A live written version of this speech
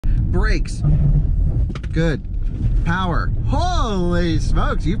Brakes. Good. Power. Holy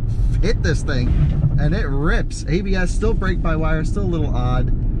smokes, you hit this thing and it rips. ABS, still brake-by-wire, still a little odd.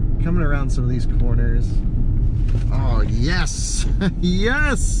 Coming around some of these corners. Oh, yes.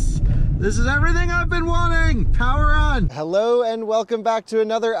 Yes. This is everything I've been wanting. Power on. Hello and welcome back to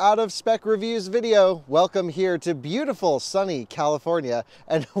another Out of Spec Reviews video. Welcome here to beautiful sunny California,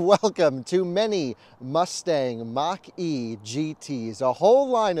 and welcome to many Mustang Mach-E GTs, a whole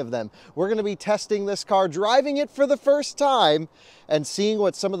line of them. We're going to be testing this car, driving it for the first time, and seeing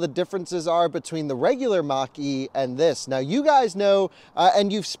what some of the differences are between the regular Mach-E and this. Now, you guys know,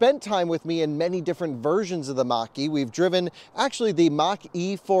 and you've spent time with me in many different versions of the Mach-E. We've driven actually the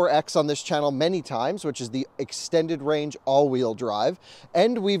Mach-E 4X on this channel many times, which is the extended range all-wheel drive,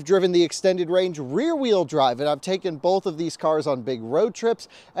 and we've driven the extended range rear-wheel drive, and I've taken both of these cars on big road trips,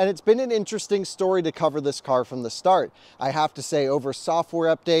 and it's been an interesting story to cover this car from the start. I have to say, over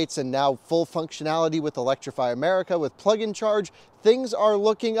software updates and now full functionality with Electrify America, with plug-in charge, things are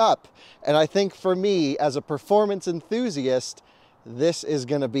looking up. And I think for me, as a performance enthusiast, this is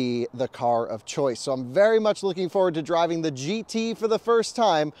going to be the car of choice. So I'm very much looking forward to driving the GT for the first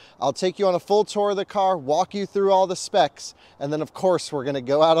time. I'll take you on a full tour of the car, walk you through all the specs, and then of course we're going to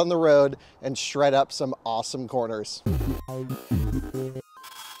go out on the road and shred up some awesome corners.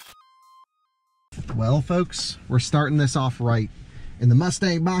 Well, folks, we're starting this off right in the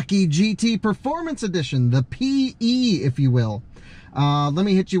Mustang Mach-E GT Performance Edition, the PE, if you will. Let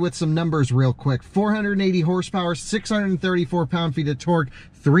me hit you with some numbers real quick. 480 horsepower, 634 pound-feet of torque,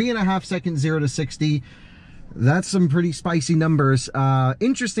 3.5 seconds 0 to 60. That's some pretty spicy numbers.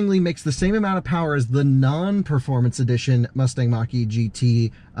 Interestingly, makes the same amount of power as the non-performance edition Mustang Mach-E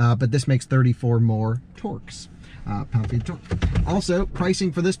GT, but this makes 34 more torques. Pound-feet torque. Also,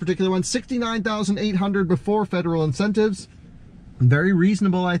 pricing for this particular one, $69,800 before federal incentives. Very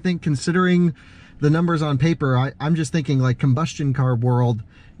reasonable, I think, considering the numbers on paper. I'm just thinking, like, combustion car world,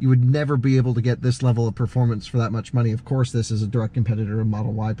 you would never be able to get this level of performance for that much money. Of course, this is a direct competitor to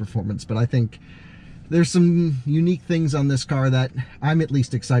Model Y performance, but I think there's some unique things on this car that I'm at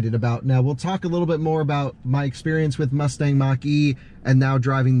least excited about. Now, we'll talk a little bit more about my experience with Mustang Mach-E and now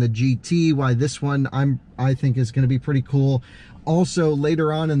driving the GT, why this one I think is going to be pretty cool. Also,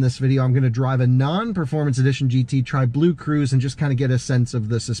 later on in this video, I'm going to drive a non-performance edition GT, try BlueCruise, and just kind of get a sense of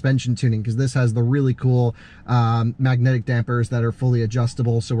the suspension tuning, because this has the really cool magnetic dampers that are fully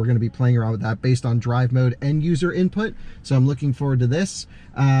adjustable. So we're going to be playing around with that based on drive mode and user input. So I'm looking forward to this.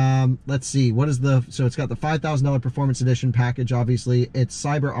 Let's see, what is so it's got the $5,000 performance edition package, obviously. It's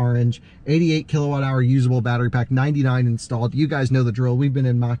Cyber Orange, 88 kilowatt hour usable battery pack, 99 installed. You guys know the drill. We've been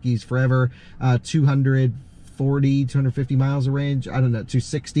in Mach-E's forever. 250 miles of range. I don't know,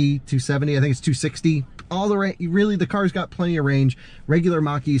 260, 270. I think it's 260. All the range. Really, the car's got plenty of range. Regular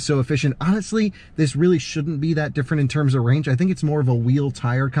Mach-E is so efficient. Honestly, this really shouldn't be that different in terms of range. I think it's more of a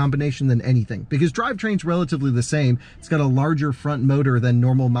wheel-tire combination than anything, because drivetrain's relatively the same. It's got a larger front motor than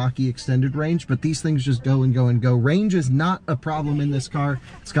normal Mach-E extended range, but these things just go and go and go. Range is not a problem in this car.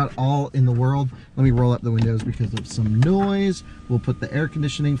 It's got all in the world. Let me roll up the windows because of some noise. We'll put the air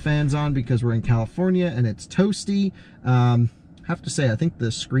conditioning fans on because we're in California and it's toasty. Have to say, I think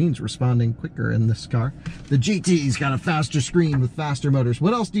the screen's responding quicker in this car. The GT's got a faster screen with faster motors.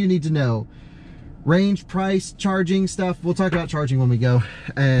 What else do you need to know? Range, price, charging stuff. We'll talk about charging when we go,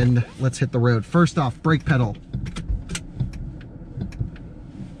 and let's hit the road. First off, brake pedal.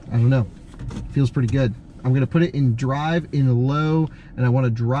 I don't know, feels pretty good. I'm gonna put it in drive in low, and I want to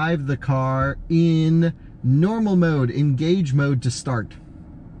drive the car in normal mode, engage mode to start.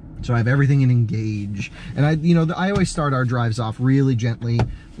 So I have everything in engage. And I always start our drives off really gently,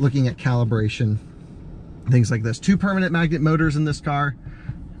 looking at calibration, things like this. 2 permanent magnet motors in this car.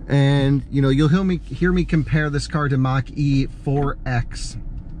 And you'll hear me compare this car to Mach-E 4X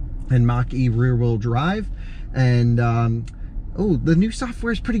and Mach-E rear wheel drive. And oh, the new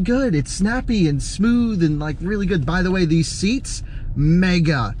software is pretty good. It's snappy and smooth and like really good. By the way, these seats,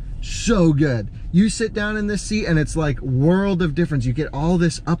 mega, so good. You sit down in this seat and it's like world of difference. You get all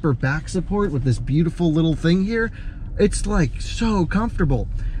this upper back support with this beautiful little thing here. It's like so comfortable.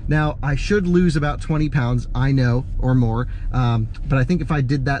 Now, I should lose about 20 pounds, I know, or more, but I think if I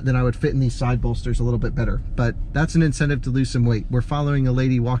did that, then I would fit in these side bolsters a little bit better. But that's an incentive to lose some weight. We're following a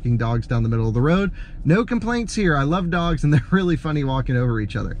lady walking dogs down the middle of the road. No complaints here. I love dogs, and they're really funny walking over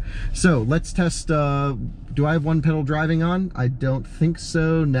each other. So let's test, do I have one pedal driving on? I don't think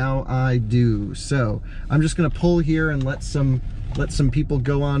so. Now I do. So I'm just gonna pull here and let some people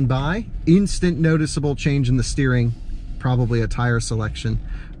go on by. Instant noticeable change in the steering. Probably a tire selection,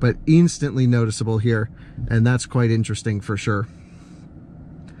 but instantly noticeable here, and that's quite interesting for sure.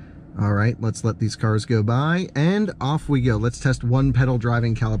 All right, let's let these cars go by, and off we go. Let's test one pedal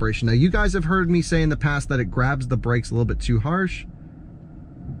driving calibration. Now, you guys have heard me say in the past that it grabs the brakes a little bit too harsh.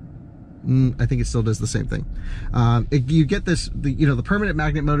 I think it still does the same thing. You get this, the permanent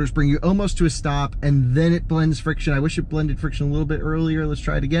magnet motors bring you almost to a stop, and then it blends friction. I wish it blended friction a little bit earlier. Let's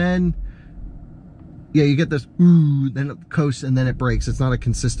try it again. Yeah, you get this, then it coasts, and then it brakes. It's not a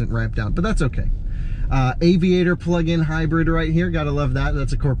consistent ramp down, but that's okay. Aviator plug-in hybrid right here. Gotta love that.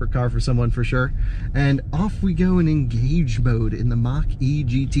 That's a corporate car for someone for sure. And off we go in engage mode in the Mach-E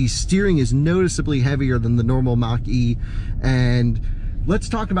GT. Steering is noticeably heavier than the normal Mach-E. And let's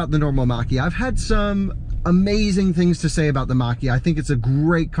talk about the normal Mach-E. I've had some amazing things to say about the Mach-E. I think it's a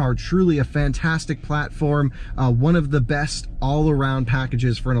great car, truly a fantastic platform, one of the best all-around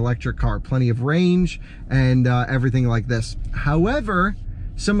packages for an electric car. Plenty of range and everything like this. However,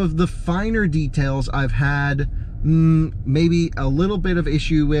 some of the finer details I've had maybe a little bit of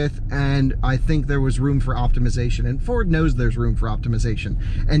issue with, and I think there was room for optimization, and Ford knows there's room for optimization,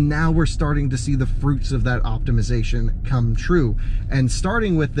 and now we're starting to see the fruits of that optimization come true. And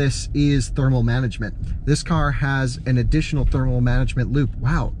starting with this is thermal management. This car has an additional thermal management loop.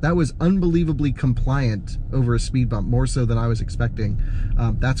 Wow, that was unbelievably compliant over a speed bump, more so than I was expecting.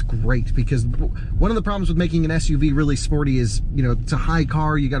 That's great, because one of the problems with making an SUV really sporty is, it's a high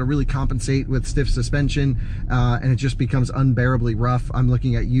car, you got to really compensate with stiff suspension, and it just becomes unbearably rough. I'm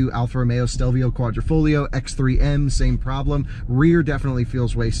looking at you, Alfa Romeo Stelvio Quadrifoglio, X3M, same problem. Rear definitely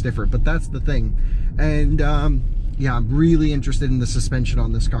feels way stiffer, but that's the thing. And yeah, I'm really interested in the suspension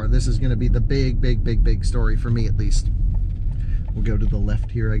on this car. This is going to be the big story for me, at least. We'll go to the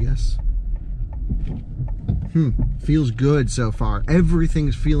left here, I guess. Feels good so far.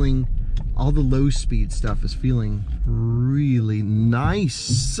 Everything's feeling, all the low speed stuff is feeling really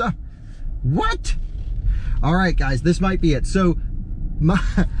nice. What? All right, guys, this might be it. So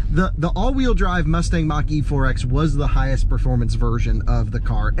the all-wheel drive Mustang Mach-E 4X was the highest performance version of the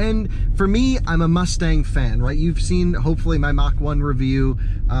car. And for me, I'm a Mustang fan, right? You've seen, hopefully, my Mach 1 review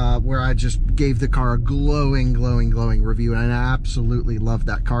where I just gave the car a glowing review, and I absolutely love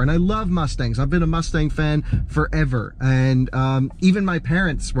that car. And I love Mustangs. I've been a Mustang fan forever. And even my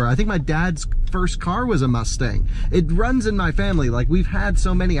parents were. I think my dad's first car was a Mustang. It runs in my family. Like, we've had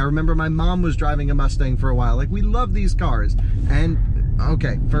so many. I remember my mom was driving a Mustang for a while. Like, we love these cars. And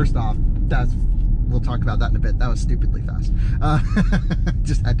okay, first off, we'll talk about that in a bit. That was stupidly fast.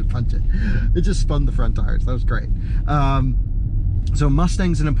 Just had to punch it. It just spun the front tires. That was great. So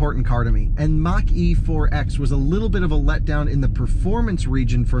Mustang's an important car to me, and Mach-E 4X was a little bit of a letdown in the performance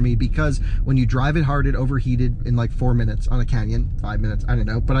region for me, because when you drive it hard, it overheated in like 4 minutes on a canyon, 5 minutes, I don't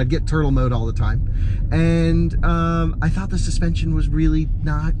know, but I'd get turtle mode all the time. And I thought the suspension was really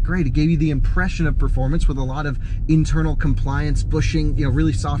not great. It gave you the impression of performance with a lot of internal compliance bushing,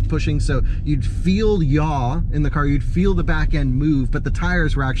 really soft pushing, so you'd feel yaw in the car, you'd feel the back end move, but the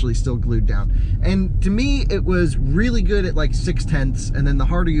tires were actually still glued down. And to me, it was really good at like 6/10, and then the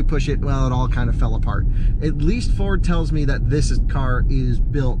harder you push it, well, it all kind of fell apart. At least Ford tells me that this car is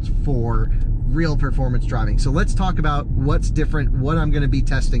built for real performance driving. So let's talk about what's different, what I'm going to be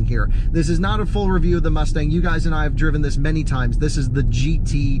testing here. This is not a full review of the Mustang. You guys and I have driven this many times. This is the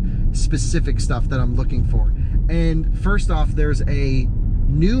GT specific stuff that I'm looking for. And first off, there's a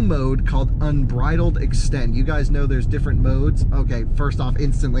new mode called Unbridled Extend. You guys know there's different modes. Okay, first off,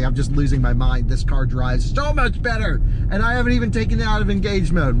 instantly, I'm just losing my mind. This car drives so much better, and I haven't even taken it out of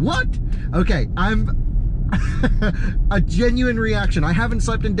engage mode. What? Okay, I'm a genuine reaction. I haven't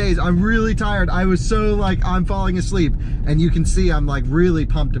slept in days. I'm really tired. I was so like, I'm falling asleep, and you can see I'm like really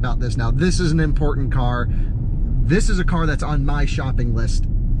pumped about this now. This is an important car. This is a car that's on my shopping list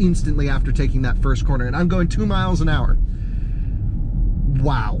instantly after taking that first corner, and I'm going 2 miles an hour.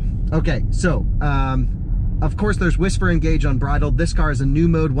 Wow. Okay, so of course there's Whisper Engage Unbridled. This car is a new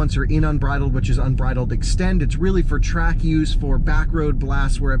mode once you're in Unbridled, which is Unbridled Extend. It's really for track use, for back road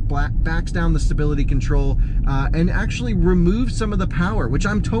blasts, where it backs down the stability control and actually removes some of the power, which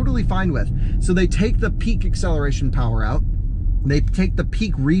I'm totally fine with. So they take the peak acceleration power out, they take the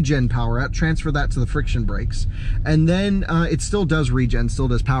peak regen power out, transfer that to the friction brakes, and then it still does regen, still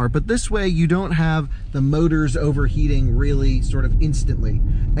does power, but this way you don't have the motors overheating really sort of instantly.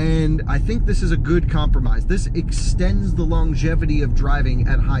 And I think this is a good compromise. This extends the longevity of driving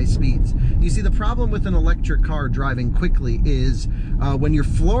at high speeds. You see, the problem with an electric car driving quickly is when you're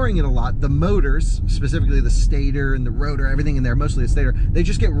flooring it a lot, the motors, specifically the stator and the rotor, everything in there, mostly the stator, they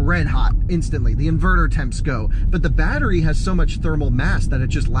just get red hot instantly. The inverter temps go, but the battery has so much thermal mass that it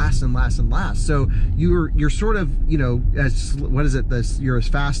just lasts and lasts and lasts. So you're sort of, as what is it, you're as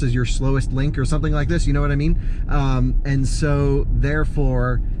fast as your slowest link or something like this, you know what I mean? And so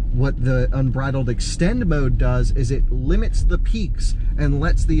therefore What the unbridled extend mode does is it limits the peaks and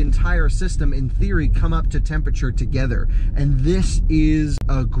lets the entire system, in theory, come up to temperature together. And this is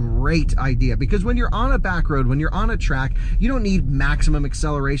a great idea, because when you're on a back road, when you're on a track, you don't need maximum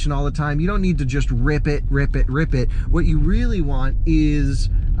acceleration all the time. You don't need to just rip it. What you really want is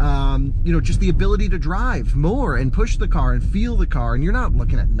you know, just the ability to drive more and push the car and feel the car. And you're not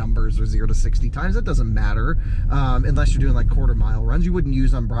looking at numbers or 0 to 60 times. That doesn't matter unless you're doing like quarter-mile runs. You wouldn't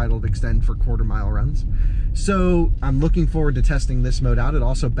use unbridled extend for quarter-mile runs. So I'm looking forward to testing this mode out. It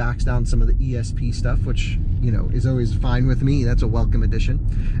also backs down some of the ESP stuff, which, you know, is always fine with me. That's a welcome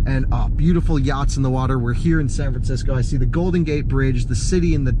addition. And beautiful yachts in the water. We're here in San Francisco. I see the Golden Gate Bridge, the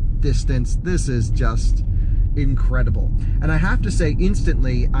city in the distance. This is just incredible. And I have to say,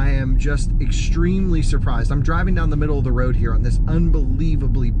 instantly, I am just extremely surprised. I'm driving down the middle of the road here on this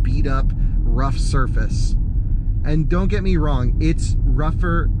unbelievably beat up, rough surface. And don't get me wrong, it's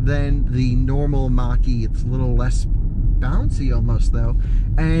rougher than the normal Mach-E. It's a little less bouncy almost though.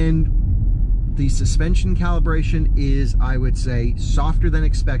 And the suspension calibration is, I would say, softer than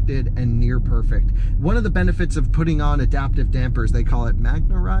expected and near perfect. One of the benefits of putting on adaptive dampers, they call it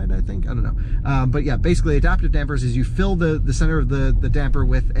Magna Ride, I think, I don't know. But yeah, basically adaptive dampers is you fill the center of the damper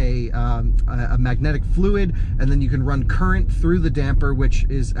with a magnetic fluid, and then you can run current through the damper, which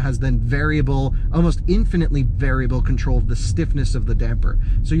has then variable, almost infinitely variable control of the stiffness of the damper.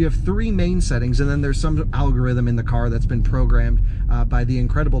 So you have 3 main settings, and then there's some algorithm in the car that's been programmed by the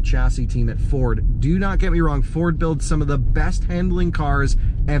incredible chassis team at Ford. Do not get me wrong, Ford builds some of the best handling cars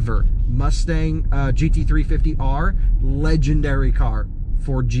ever. Mustang GT350R, legendary car.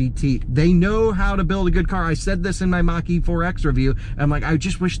 Ford GT. They know how to build a good car. I said this in my Mach-E 4X review. I'm like, I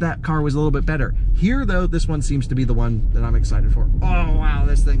just wish that car was a little bit better. Here though, this one seems to be the one that I'm excited for. Oh wow,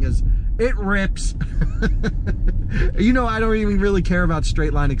 this thing is, it rips. You know, I don't even really care about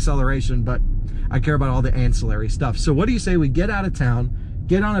straight line acceleration, but I care about all the ancillary stuff. So what do you say we get out of town,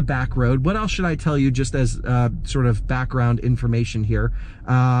 get on a back road? What else should I tell you just as sort of background information here?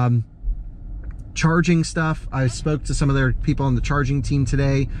 Charging stuff. I spoke to some of their people on the charging team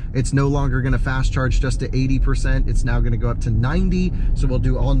today. It's no longer going to fast charge just to 80%. It's now going to go up to 90. So we'll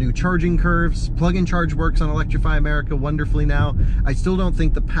do all new charging curves. Plug-in charge works on Electrify America wonderfully now. I still don't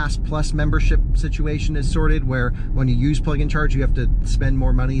think the Pass Plus membership situation is sorted, where when you use plug-in charge, you have to spend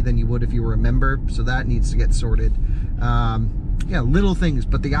more money than you would if you were a member. So that needs to get sorted. Yeah, little things,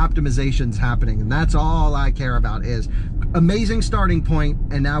 but the optimization's happening, and that's all I care about. Is amazing starting point,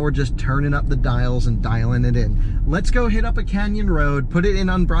 and now we're just turning up the dials and dialing it in. Let's go hit up a canyon road, put it in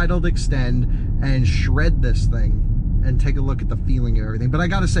unbridled extend, and shred this thing and take a look at the feeling of everything. But I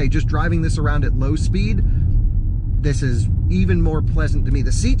gotta say, just driving this around at low speed, this is even more pleasant to me.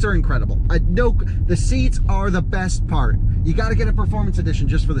 The seats are incredible. The seats are the best part. You got to get a performance edition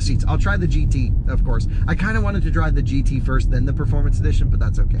just for the seats. I'll try the GT, of course. I kind of wanted to drive the GT first, then the performance edition, but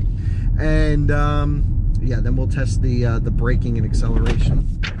that's okay. And yeah, then we'll test the braking and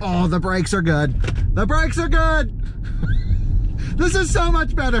acceleration. Oh, the brakes are good. The brakes are good. This is so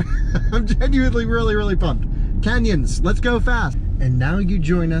much better. I'm genuinely really pumped. Canyons, let's go fast. And now you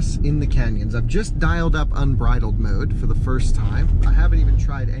join us in the canyons. I've just dialed up unbridled mode for the first time. I haven't even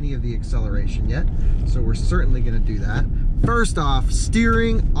tried any of the acceleration yet, so we're certainly gonna do that. First off,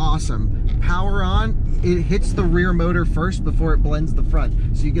 steering, awesome. Power on, it hits the rear motor first before it blends the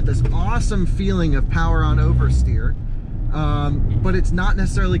front. So you get this awesome feeling of power on oversteer, but it's not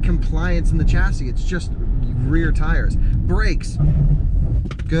necessarily compliance in the chassis, it's just rear tires. Brakes,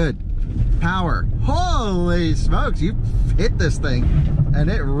 good. Power, holy smokes, you hit this thing and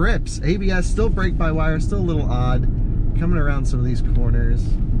it rips. ABS, still brake by wire, still a little odd. Coming around some of these corners.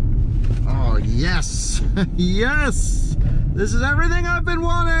 Oh yes, yes, this is everything I've been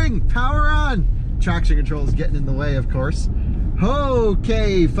wanting. Power on. Traction control is getting in the way, of course.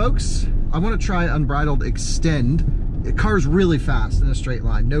 Okay folks, I want to try unbridled extend. The car's really fast in a straight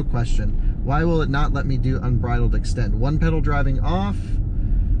line, no question. Why will it not let me do unbridled extend? One pedal driving off.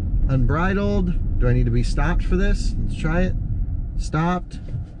 Unbridled. Do I need to be stopped for this? Let's try it. Stopped.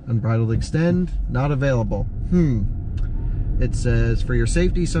 Unbridled extend. Not available. It says, for your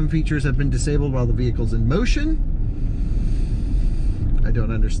safety, some features have been disabled while the vehicle's in motion. I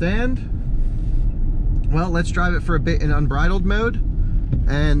don't understand. Well, let's drive it for a bit in unbridled mode,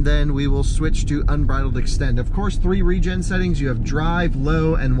 and then we will switch to unbridled extend. Of course, 3 regen settings. You have drive,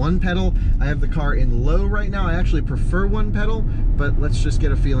 low, and 1 pedal. I have the car in low right now. I actually prefer 1 pedal, but let's just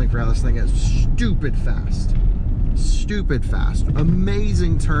get a feeling for how this thing is. Stupid fast. Stupid fast.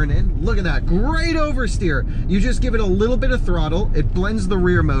 Amazing turn in. Look at that. Great oversteer. You just give it a little bit of throttle. It blends the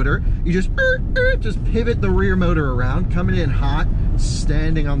rear motor. You just pivot the rear motor around. Coming in hot.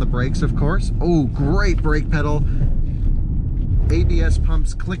 Standing on the brakes, of course. Oh, great brake pedal. ABS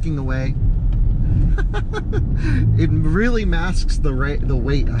pumps clicking away. It really masks the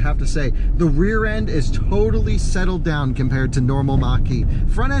weight, I have to say. The rear end is totally settled down compared to normal Mach-E.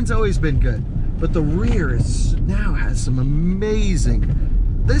 Front end's always been good, but the rear now has some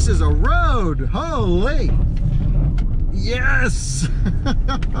amazing... This is a road! Holy! Yes!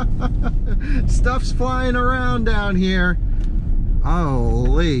 Stuff's flying around down here.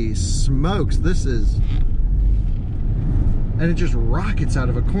 Holy smokes, this is... And it just rockets out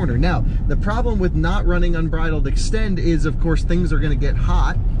of a corner. Now, the problem with not running unbridled extend is, of course, things are going to get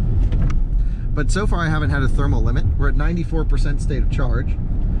hot. But so far, I haven't had a thermal limit. We're at 94% state of charge.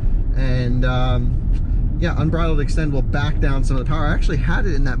 And, yeah, unbridled extend will back down some of the power. I actually had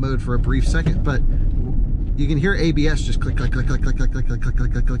it in that mode for a brief second, but you can hear ABS just click, click, click, click, click, click, click, click, click,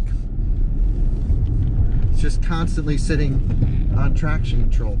 click, click, click. It's just constantly sitting on traction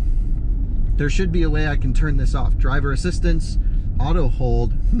control. There should be a way I can turn this off. Driver assistance, auto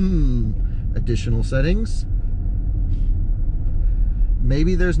hold, additional settings.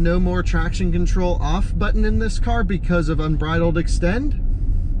 Maybe there's no more traction control off button in this car because of unbridled extend?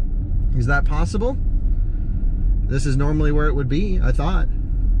 Is that possible? This is normally where it would be, I thought.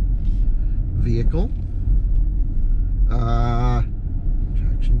 Vehicle.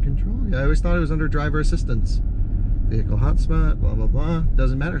 Traction control? Yeah, I always thought it was under driver assistance. Vehicle hotspot, blah, blah, blah.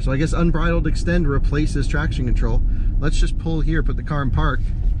 Doesn't matter. So I guess unbridled extend replaces traction control. Let's just pull here, put the car in park,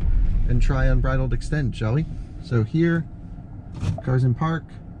 and try unbridled extend, shall we? So here, car's in park.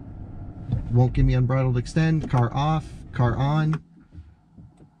 Won't give me unbridled extend. Car off, car on.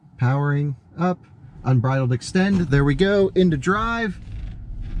 Powering up. Unbridled extend. There we go. Into drive.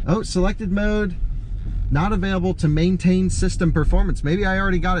 Oh, selected mode. Not available to maintain system performance. Maybe I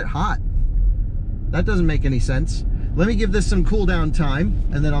already got it hot. That doesn't make any sense. Let me give this some cool down time,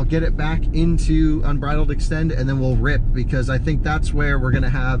 and then I'll get it back into unbridled extend, and then we'll rip, because I think that's where we're gonna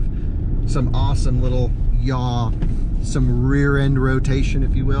have some awesome little yaw, some rear end rotation,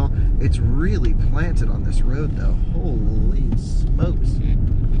 if you will. It's really planted on this road though. Holy smokes.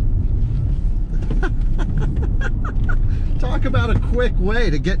 Talk about a quick way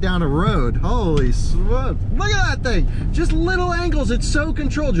to get down a road. Holy smokes. Look at that thing. Just little angles. It's so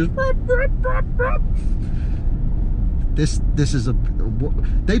controlled. Just This is a...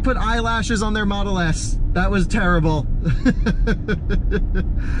 They put eyelashes on their Model S. That was terrible.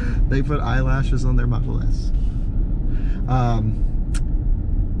 They put eyelashes on their Model S.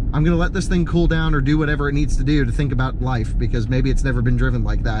 I'm gonna let this thing cool down or do whatever it needs to do to think about life, because maybe it's never been driven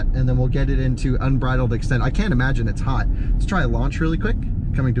like that, and then we'll get it into unbridled extend. I can't imagine it's hot. Let's try a launch really quick.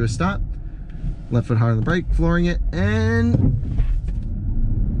 Coming to a stop. Left foot hard on the brake, flooring it, and...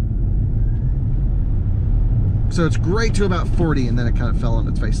 So it's great to about 40, and then it kind of fell on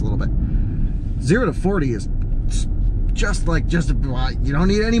its face a little bit. 0 to 40 is just you don't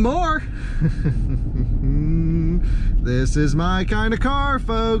need any more. This is my kind of car,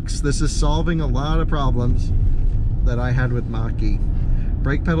 folks. This is solving a lot of problems that I had with Mach-E.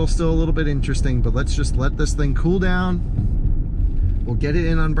 Brake pedal's still a little bit interesting, but let's just let this thing cool down. We'll get it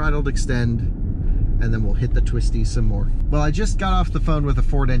in unbridled extend, and then we'll hit the twisties some more. Well, I just got off the phone with a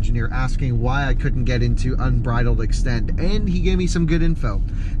Ford engineer asking why I couldn't get into unbridled extend, and he gave me some good info.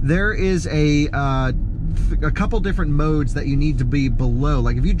 There is a couple different modes that you need to be below.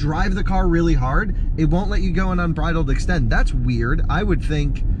 Like if you drive the car really hard, it won't let you go in unbridled extend. That's weird. I would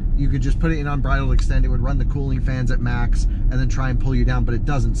think you could just put it in unbridled extend, it would run the cooling fans at max and then try and pull you down, but it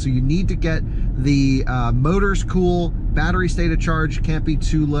doesn't. So you need to get the motors cool, battery state of charge can't be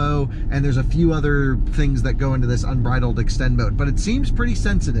too low, and there's a few other things that go into this unbridled extend mode, but it seems pretty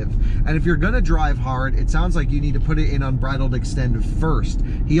sensitive. And if you're gonna drive hard, it sounds like you need to put it in unbridled extend first.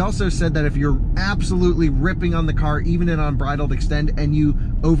 He also said that if you're absolutely ripping on the car, even in unbridled extend, and you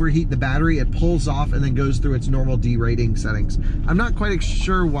overheat the battery, it pulls off and then goes through its normal derating settings. I'm not quite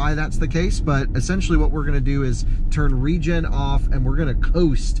sure why that's the case, but essentially what we're gonna do is turn regen off, and we're gonna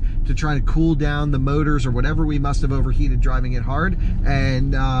coast to try to cool down the motors or whatever we must have overheated driving it hard,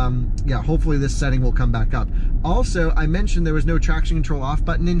 and yeah, hopefully this setting will come back up. Also, I mentioned there was no traction control off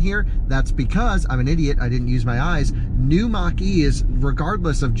button in here. That's because I'm an idiot, I didn't use my eyes. New Mach-E is,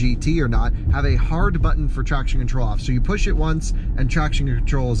 regardless of GT or not, have a hard button for traction control off. So you push it once and traction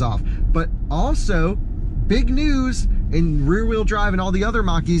control is off. But also, big news, in rear-wheel drive and all the other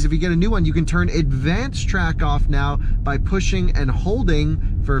Mach-Es, if you get a new one, you can turn advanced track off now by pushing and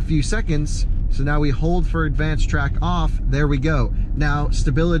holding for a few seconds So now we hold for advanced track off. There we go. Now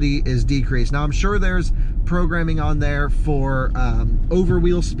stability is decreased. Now I'm sure there's programming on there for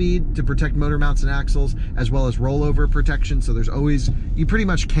overwheel speed to protect motor mounts and axles, as well as rollover protection. So there's always, you pretty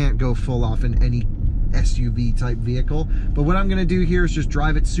much can't go full off in any SUV type vehicle. But what I'm going to do here is just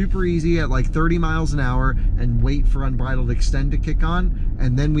drive it super easy at like 30 miles an hour and wait for unbridled extend to kick on,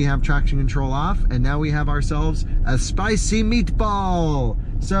 and then we have traction control off, and now we have ourselves a spicy meatball.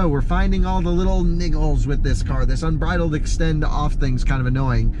 So we're finding all the little niggles with this car. This unbridled extend off thing's kind of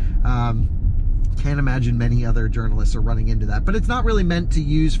annoying. Can't imagine many other journalists are running into that, but it's not really meant to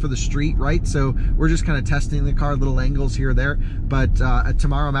use for the street, right? So we're just kind of testing the car, little angles here or there. But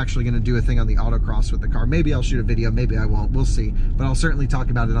tomorrow I'm actually going to do a thing on the autocross with the car. Maybe I'll shoot a video, maybe I won't, we'll see. But I'll certainly talk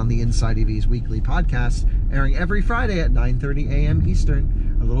about it on the Inside EVs weekly podcast, airing every Friday at 9:30 a.m.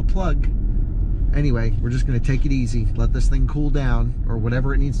 Eastern. A little plug. Anyway, we're just going to take it easy, let this thing cool down, or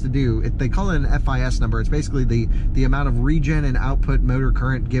whatever it needs to do. They call it an FIS number. It's basically the amount of regen and output motor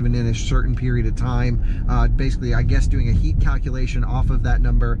current given in a certain period of time. Basically, I guess, doing a heat calculation off of that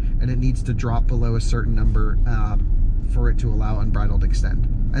number, and it needs to drop below a certain number for it to allow unbridled extend.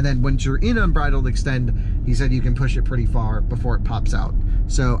 And then once you're in unbridled extend, he said you can push it pretty far before it pops out.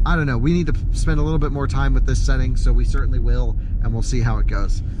 So I don't know, we need to spend a little bit more time with this setting, so we certainly will, and we'll see how it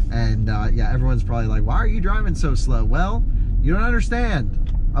goes. And yeah, everyone's probably like, why are you driving so slow? Well, you don't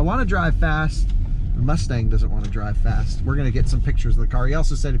understand. I want to drive fast. The Mustang doesn't want to drive fast. We're gonna get some pictures of the car. He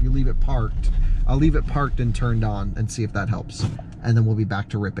also said if you leave it parked, I'll leave it parked and turned on and see if that helps. And then we'll be back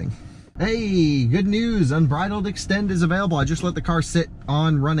to ripping. Hey, good news, unbridled extend is available. I just let the car sit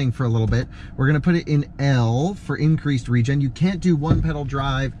on running for a little bit. We're gonna put it in L for increased regen. You can't do one pedal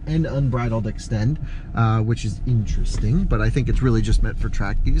drive and unbridled extend, which is interesting, but I think it's really just meant for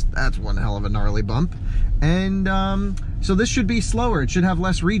track use. That's one hell of a gnarly bump. And so this should be slower. It should have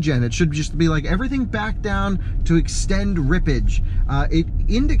less regen. It should just be like everything back down to extend rippage. It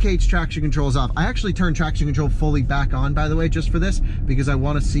indicates traction control is off. I actually turned traction control fully back on, by the way, just for this, because I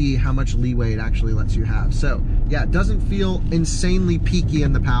want to see how much leeway it actually lets you have. So yeah, it doesn't feel insanely peaky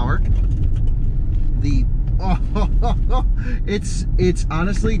in the power. It's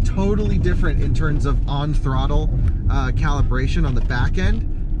honestly totally different in terms of on throttle calibration on the back end.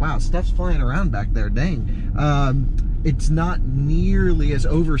 Wow, stuff's flying around back there, dang. It's not nearly as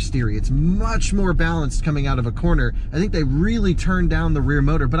oversteery. It's much more balanced coming out of a corner. I think they really turned down the rear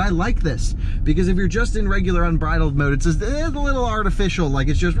motor, but I like this because if you're just in regular unbridled mode, it's a little artificial, like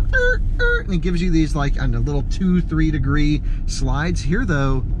it's just, and it gives you these like, I don't know, little 2-3 degree slides. Here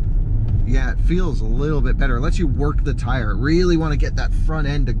though, yeah, it feels a little bit better. It lets you work the tire. Really want to get that front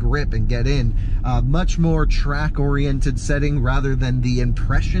end to grip and get in. Much more track-oriented setting rather than the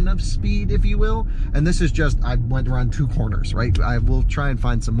impression of speed, if you will. And this is just, I went around 2 corners, right? I will try and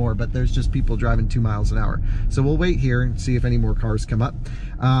find some more, but there's just people driving 2 miles an hour. So we'll wait here and see if any more cars come up.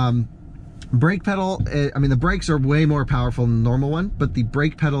 Brake pedal, I mean, the brakes are way more powerful than the normal one, but the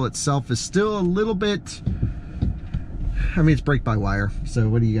brake pedal itself is still a little bit... I mean, it's brake-by-wire, so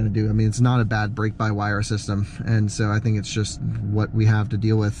what are you going to do? I mean, it's not a bad brake-by-wire system, and so I think it's just what we have to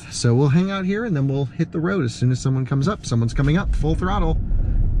deal with. So we'll hang out here, and then we'll hit the road as soon as someone comes up. Someone's coming up, full throttle.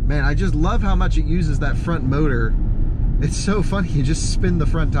 Man, I just love how much it uses that front motor. It's so funny, you just spin the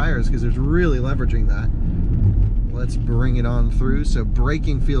front tires because it's really leveraging that. Let's bring it on through. So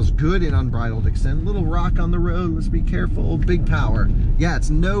braking feels good in unbridled extend. Little rock on the road, let's be careful. Big power. Yeah, it's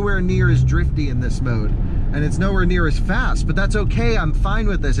nowhere near as drifty in this mode. And it's nowhere near as fast, but that's okay. I'm fine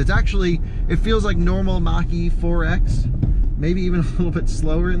with this. It's actually, it feels like normal Mach-E 4X. Maybe even a little bit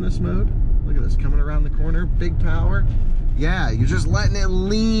slower in this mode. Look at this, coming around the corner, big power. Yeah, you're just letting it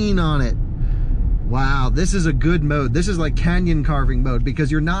lean on it. Wow, this is a good mode. This is like canyon carving mode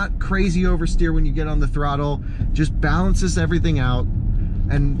because you're not crazy oversteer when you get on the throttle. Just balances everything out.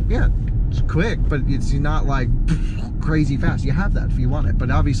 And yeah, it's quick, but it's not like crazy fast. You have that if you want it,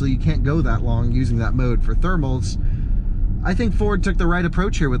 but obviously you can't go that long using that mode for thermals. I think Ford took the right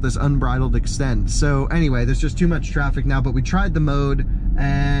approach here with this unbridled extend. So anyway, there's just too much traffic now, but we tried the mode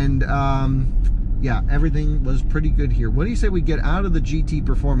and yeah, everything was pretty good here. What do you say we get out of the GT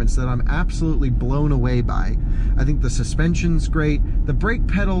performance that I'm absolutely blown away by? I think the suspension's great. The brake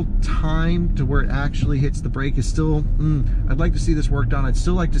pedal time to where it actually hits the brake is still, I'd like to see this worked on. I'd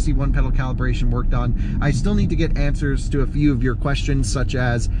still like to see one pedal calibration worked on. I still need to get answers to a few of your questions, such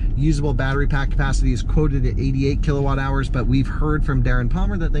as usable battery pack capacity is quoted at 88 kilowatt hours, but we've heard from Darren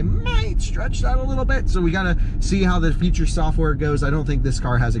Palmer that they might stretch that a little bit. So we gotta see how the future software goes. I don't think this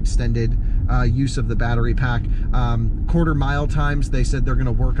car has extended use of the battery pack. Quarter mile times, they said they're going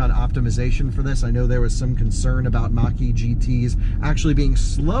to work on optimization for this. I know there was some concern about Mach-E GTs actually being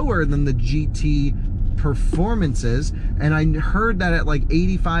slower than the GT performances, and I heard that at like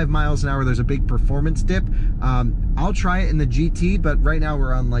 85 miles an hour there's a big performance dip. I'll try it in the GT, but right now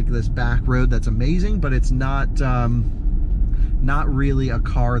we're on like this back road that's amazing, but it's not really a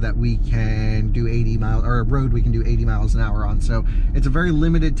car that we can do 80 miles, or a road we can do 80 miles an hour on. So it's a very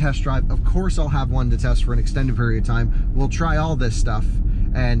limited test drive. Of course I'll have one to test for an extended period of time. We'll try all this stuff.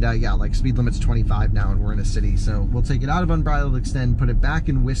 And yeah, like speed limit's 25 now and we're in a city. So we'll take it out of Unbridled Extend, put it back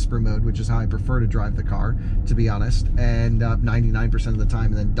in whisper mode, which is how I prefer to drive the car, to be honest, and 99% of the time,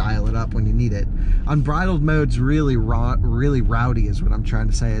 and then dial it up when you need it. Unbridled mode's really rowdy is what I'm trying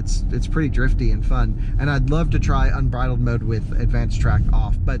to say. It's pretty drifty and fun. And I'd love to try Unbridled mode with advanced track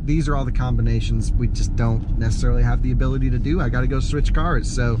off, but these are all the combinations we just don't necessarily have the ability to do. I gotta go switch cars.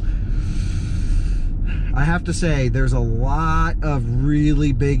 So I have to say, there's a lot of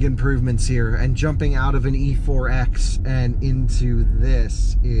really big improvements here, and jumping out of an E4X and into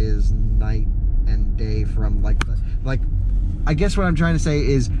this is night and day from I guess what I'm trying to say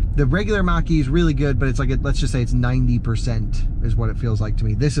is the regular Mach-E is really good, but it's like, let's just say it's 90% is what it feels like to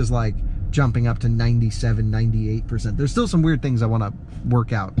me. This is like jumping up to 97, 98%. There's still some weird things I want to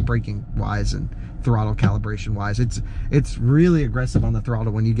work out braking wise and throttle calibration wise. It's really aggressive on the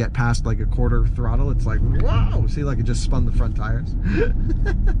throttle. When you get past like a quarter throttle, it's like, whoa, see, like it just spun the front tires.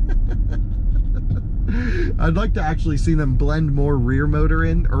 I'd like to actually see them blend more rear motor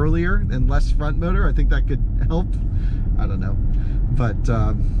in earlier and less front motor. I think that could help. I don't know, but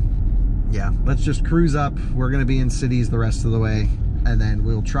yeah, let's just cruise up. We're gonna be in cities the rest of the way, and then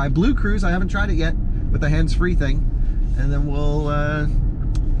we'll try BlueCruise. I haven't tried it yet with the hands-free thing, and then we'll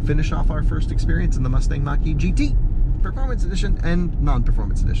finish off our first experience in the Mustang Mach-E GT Performance Edition and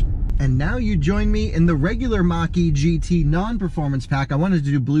Non-Performance Edition. And now you join me in the regular Mach-E GT non-performance pack. I wanted to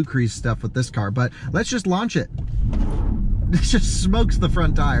do BlueCruise stuff with this car, but let's just launch it. It just smokes the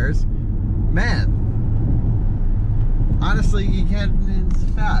front tires. Man, honestly, you can't, it's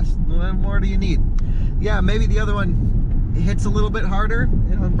fast. What more do you need? Yeah, maybe the other one hits a little bit harder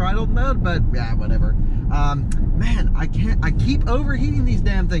in unbridled mode, but yeah, whatever. Man, I keep overheating these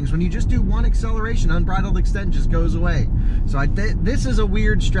damn things. When you just do one acceleration, Unbridled Extend just goes away. So this is a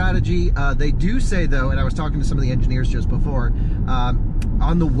weird strategy. They do say though, and I was talking to some of the engineers just before,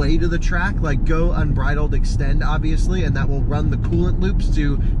 on the way to the track, like go Unbridled Extend, obviously, and that will run the coolant loops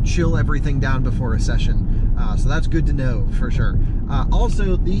to chill everything down before a session. So that's good to know for sure.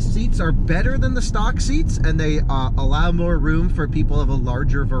 Also, these seats are better than the stock seats, and they allow more room for people of a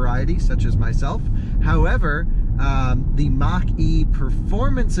larger variety, such as myself. However, the Mach-E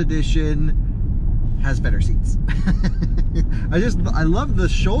Performance Edition has better seats. I love the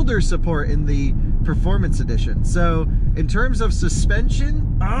shoulder support in the Performance Edition. So in terms of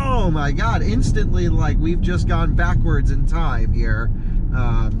suspension, oh my God, instantly, like, we've just gone backwards in time here.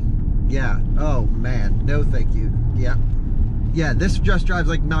 Yeah, oh man, no thank you. Yeah, yeah, this just drives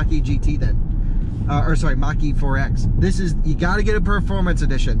like Mach-E GT then. Or sorry, Mach-E 4X. This is, you gotta get a Performance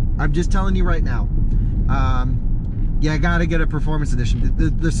Edition. I'm just telling you right now. Yeah, I gotta get a Performance Edition.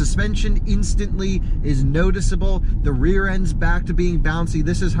 The suspension instantly is noticeable. The rear end's back to being bouncy.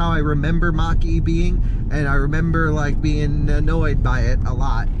 This is how I remember Mach-E being, and I remember like being annoyed by it a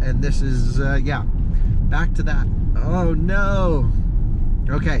lot. And this is, yeah, back to that. Oh no.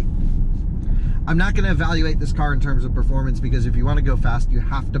 Okay. I'm not going to evaluate this car in terms of performance, because if you want to go fast, you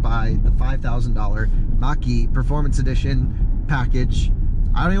have to buy the $5,000 Mach-E Performance Edition package.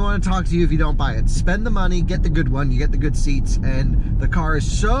 I don't even want to talk to you if you don't buy it. Spend the money, get the good one, you get the good seats, and the car is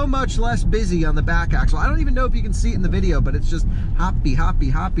so much less busy on the back axle. I don't even know if you can see it in the video, but it's just hoppy, hoppy,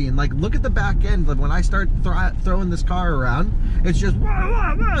 hoppy. And like, look at the back end. Like, when I start throwing this car around, it's just, wah,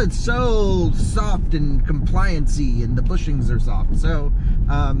 wah, wah. It's so soft and compliancy, and the bushings are soft. So,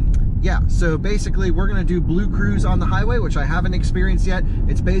 yeah, so basically we're gonna do BlueCruise on the highway, which I haven't experienced yet.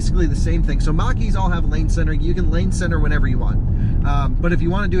 It's basically the same thing. So Mach-E's all have lane centering. You can lane center whenever you want. But if you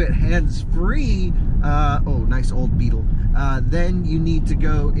want to do it hands-free, oh, nice old Beetle, then you need to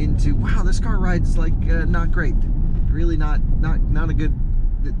go into, wow, this car rides like not great. Really not a good,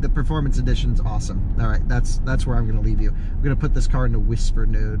 the Performance Edition's awesome. All right, that's where I'm gonna leave you. I'm gonna put this car into whisper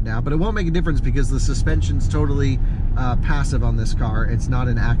mode now, but it won't make a difference because the suspension's totally passive on this car. It's not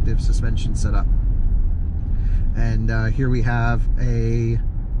an active suspension setup. And here we have a,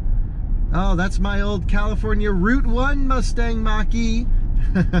 oh, that's my old California Route 1 Mustang Mach-E.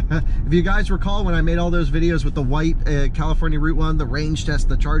 If you guys recall when I made all those videos with the white California Route 1, the range test,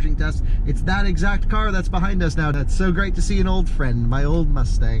 the charging test, it's that exact car that's behind us now. That's so great to see an old friend, my old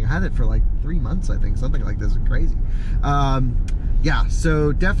Mustang. I had it for like 3 months, I think, something like this. It's crazy. Yeah,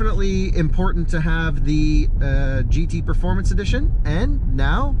 so definitely important to have the GT Performance Edition. And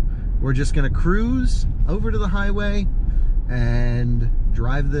now we're just gonna cruise over to the highway and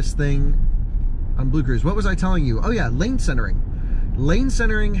drive this thing on BlueCruise. What was I telling you? Oh yeah, lane centering. Lane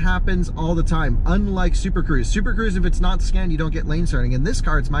centering happens all the time, unlike Super Cruise. Super Cruise, if it's not scanned, you don't get lane centering. In this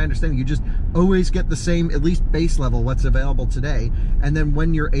car, it's my understanding, you just always get the same, at least base level, what's available today. And then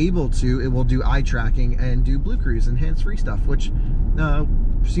when you're able to, it will do eye tracking and do BlueCruise and hands-free stuff, which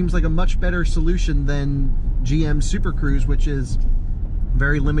seems like a much better solution than GM Super Cruise, which is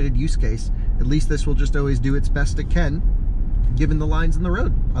very limited use case. At least this will just always do its best it can, given the lines in the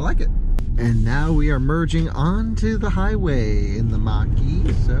road. I like it. And now we are merging onto the highway in the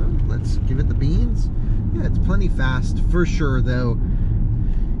Mach-E, so let's give it the beans. Yeah, it's plenty fast for sure, though.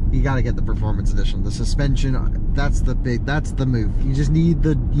 You got to get the Performance Edition. The suspension, that's the move. You just need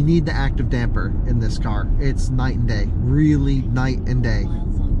the active damper in this car. It's night and day, really night and day.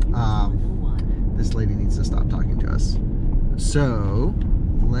 This lady needs to stop talking to us. So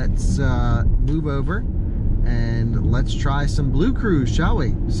let's move over and let's try some BlueCruise, shall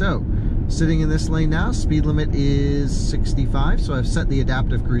we? So, sitting in this lane now, speed limit is 65, so I've set the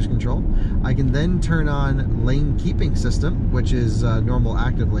adaptive cruise control. I can then turn on lane keeping system, which is normal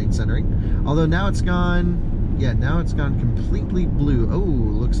active lane centering. Although now it's gone, yeah, now it's gone completely blue. Oh,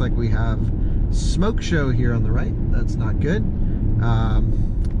 looks like we have smoke show here on the right. That's not good.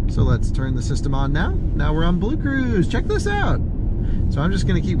 So let's turn the system on now. Now we're on BlueCruise. Check this out. So I'm just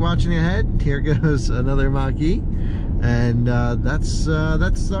gonna keep watching ahead. Here goes another Mach-E. And that's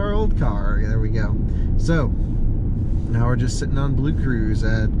our old car. There we go. So now we're just sitting on BlueCruise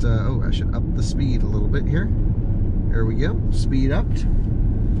at oh, I should up the speed a little bit here. There we go, speed upped.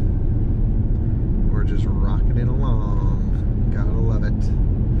 We're just rocking it along. Gotta love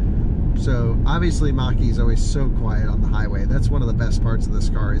it. So obviously Mach-E is always so quiet on the highway. That's one of the best parts of this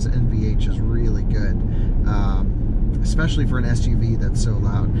car, is NVH is really good. Especially for an SUV that's so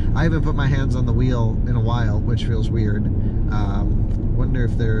loud. I haven't put my hands on the wheel in a while, which feels weird. Wonder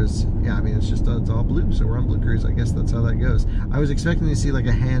if there's, yeah, I mean, it's all blue, so we're on BlueCruise. I guess that's how that goes. I was expecting to see like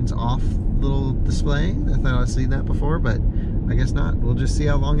a hands-off little display. I thought I'd seen that before, but I guess not. We'll just see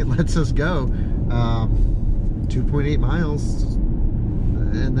how long it lets us go. 2.8 miles,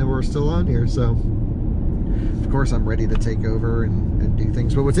 and then we're still on here, so of course I'm ready to take over and do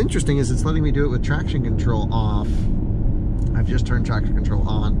things. But what's interesting is it's letting me do it with traction control off. I've just turned traction control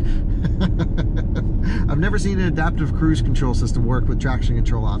on. I've never seen an adaptive cruise control system work with traction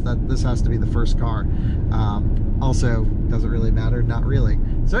control off. This has to be the first car. Also, doesn't really matter, not really.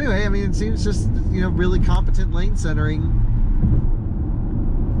 So anyway, I mean, it seems just, you know, really competent lane centering.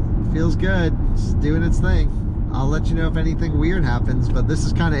 Feels good, it's doing its thing. I'll let you know if anything weird happens, but this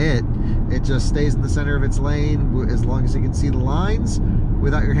is kind of it. It just stays in the center of its lane as long as you can see the lines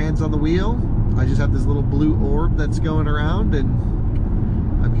without your hands on the wheel. I just have this little blue orb that's going around, and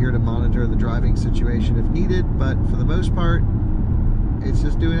I'm here to monitor the driving situation if needed, but for the most part, it's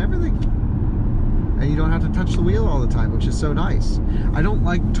just doing everything. And you don't have to touch the wheel all the time, which is so nice. I don't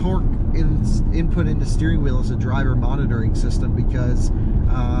like torque input into steering wheel as a driver monitoring system because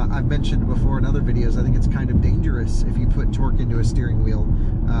I've mentioned before in other videos, I think it's kind of dangerous if you put torque into a steering wheel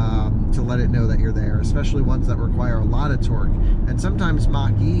to let it know that you're there, especially ones that require a lot of torque. And sometimes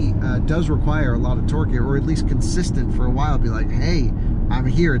Mach-E does require a lot of torque, or at least consistent for a while. Be like, hey, I'm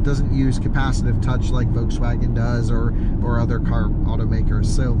here. It doesn't use capacitive touch like Volkswagen does or other car automakers.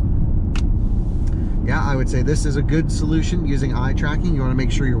 So yeah, I would say this is a good solution using eye tracking. You want to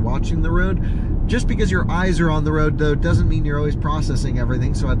make sure you're watching the road. Just because your eyes are on the road, though, doesn't mean you're always processing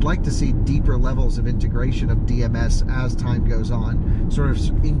everything. So I'd like to see deeper levels of integration of DMS as time goes on, sort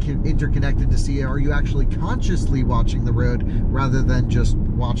of interconnected to see, are you actually consciously watching the road rather than just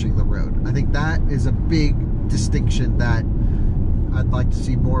watching the road? I think that is a big distinction that I'd like to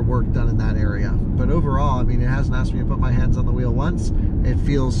see more work done in that area. But overall, I mean, it hasn't asked me to put my hands on the wheel once. It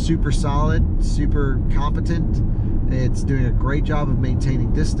feels super solid, super competent. It's doing a great job of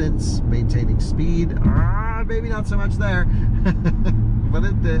maintaining distance, maintaining speed. Maybe not so much there, but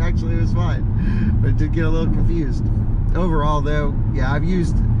it actually was fine. But it did get a little confused. Overall though, yeah, I've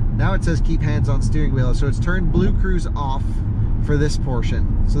used, now it says keep hands on steering wheel, so it's turned BlueCruise off for this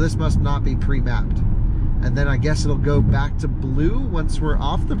portion. So this must not be pre-mapped. And then I guess it'll go back to blue once we're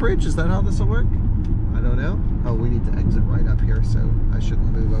off the bridge. Is that how this will work? I don't know. Oh, we need to exit right up here, so I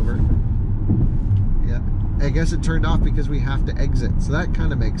shouldn't move over. Yeah, I guess it turned off because we have to exit, so that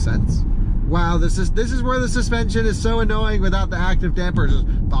kind of makes sense. Wow, this is where the suspension is so annoying without the active damper. Just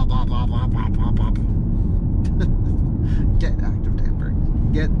bop, bop, bop, bop, bop, bop, bop. Get active damper.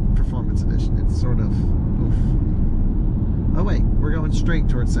 Get Performance Edition. It's sort of oof. Oh wait, we're going straight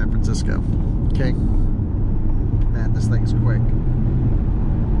towards San Francisco. Okay. Man, this thing's quick.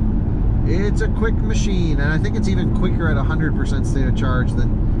 It's a quick machine, and I think it's even quicker at 100% state of charge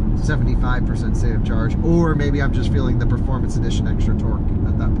than 75% state of charge. Or maybe I'm just feeling the Performance Edition extra torque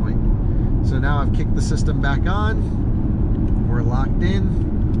at that point. So now I've kicked the system back on. We're locked in.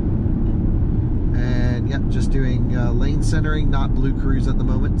 And yep, just doing lane centering, not BlueCruise at the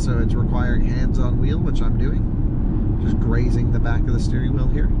moment. So it's requiring hands on wheel, which I'm doing. Just grazing the back of the steering wheel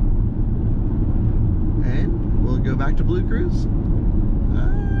here. And we'll go back to BlueCruise.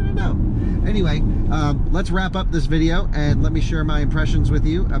 I don't know. Anyway, let's wrap up this video and let me share my impressions with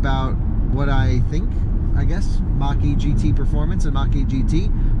you about what I think, I guess, Mach-E GT performance and Mach-E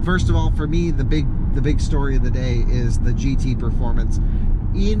GT. First of all, for me, the big story of the day is the GT performance.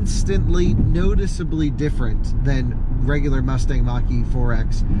 Instantly, noticeably different than regular Mustang Mach-E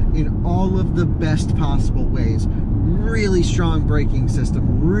 4X in all of the best possible ways. Really strong braking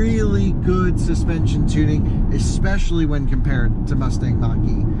system, really good suspension tuning, especially when compared to Mustang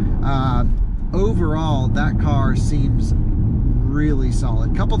Mach-E. Overall, that car seems really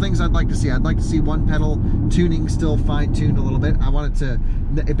solid. Couple things I'd like to see. I'd like to see one pedal tuning still fine-tuned a little bit. I want it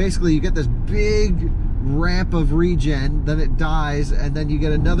to, basically you get this big ramp of regen, then it dies, and then you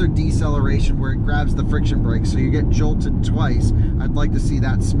get another deceleration where it grabs the friction brake, so you get jolted twice. I'd like to see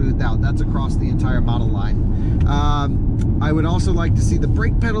that smoothed out. That's across the entire model line. I would also like to see the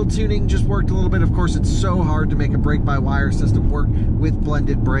brake pedal tuning just worked a little bit. Of course, it's so hard to make a brake-by-wire system work with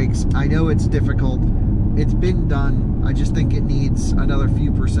blended brakes. I know it's difficult. It's been done. I just think it needs another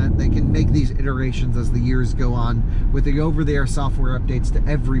few percent. They can make these iterations as the years go on with the over-the-air software updates to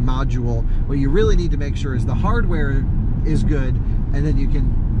every module. What you really need to make sure is the hardware is good, and then you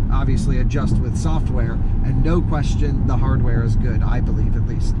can obviously adjust with software, and no question the hardware is good, I believe at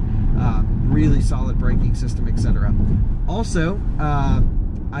least. Really solid braking system, etc. Also,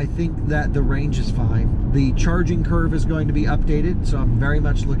 I think that the range is fine. The charging curve is going to be updated, so I'm very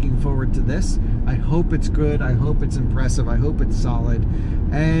much looking forward to this. I hope it's good. I hope it's impressive. I hope it's solid.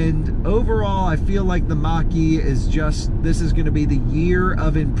 And overall, I feel like the Mach-E is just, this is going to be the year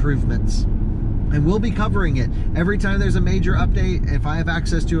of improvements. And we'll be covering it. Every time there's a major update, if I have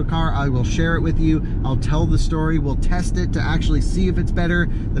access to a car, I will share it with you. I'll tell the story. We'll test it to actually see if it's better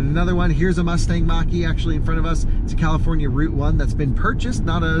than another one. Here's a Mustang Mach-E actually in front of us. It's a California Route 1 that's been purchased,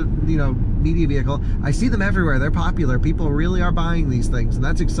 not a, media vehicle. I see them everywhere. They're popular. People really are buying these things, and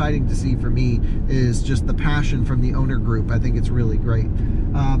that's exciting to see for me, is just the passion from the owner group. I think it's really great.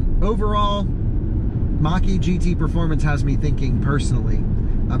 Overall, Mach-E GT performance has me thinking personally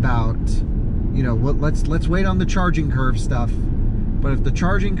about, let's wait on the charging curve stuff. But if the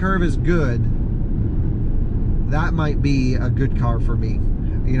charging curve is good, that might be a good car for me.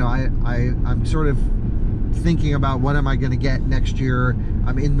 I'm sort of thinking about what am I going to get next year.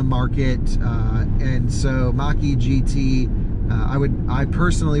 I'm in the market, and so Mach-E GT, I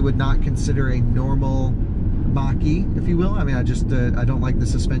personally would not consider a normal Mach-E, if you will. I mean, I don't like the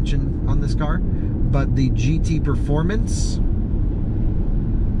suspension on this car, but the GT performance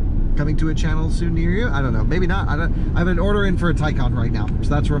coming to a channel soon near you. I don't know, maybe not. I have an order in for a Taycan right now, so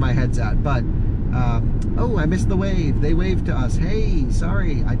that's where my head's at. But oh, I missed the wave. They waved to us. Hey,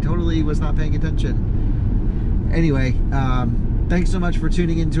 sorry, I totally was not paying attention. Anyway, thanks so much for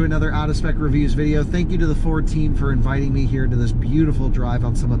tuning into another Out of Spec Reviews video. Thank you to the Ford team for inviting me here to this beautiful drive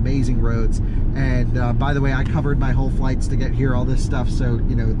on some amazing roads. And by the way, I covered my whole flights to get here, all this stuff, so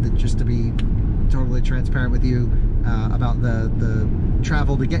just to be totally transparent with you about the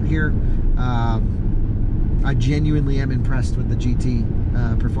travel to get here. I genuinely am impressed with the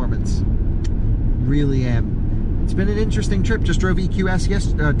GT performance. Really am. It's been an interesting trip. Just drove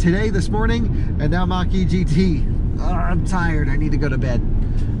EQS today, this morning, and now Mach-E GT. I'm tired. I need to go to bed.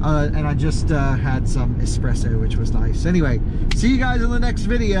 And I just had some espresso, which was nice. Anyway, see you guys in the next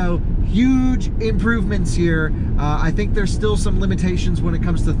video. Huge improvements here. I think there's still some limitations when it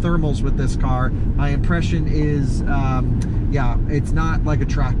comes to thermals with this car. My impression is, yeah, it's not like a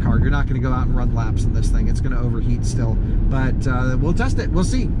track car. You're not going to go out and run laps in this thing. It's going to overheat still. But we'll test it. We'll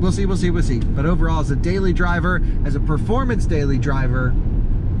see. We'll see. We'll see. We'll see. But overall, as a daily driver, as a performance daily driver,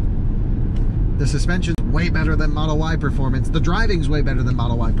 the suspension's way better than Model Y performance. The driving's way better than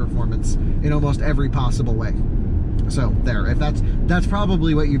Model Y performance in almost every possible way. So there, if that's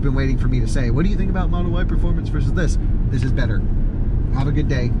probably what you've been waiting for me to say. What do you think about Model Y performance versus this? This is better. Have a good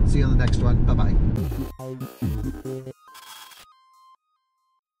day. See you on the next one. Bye-bye.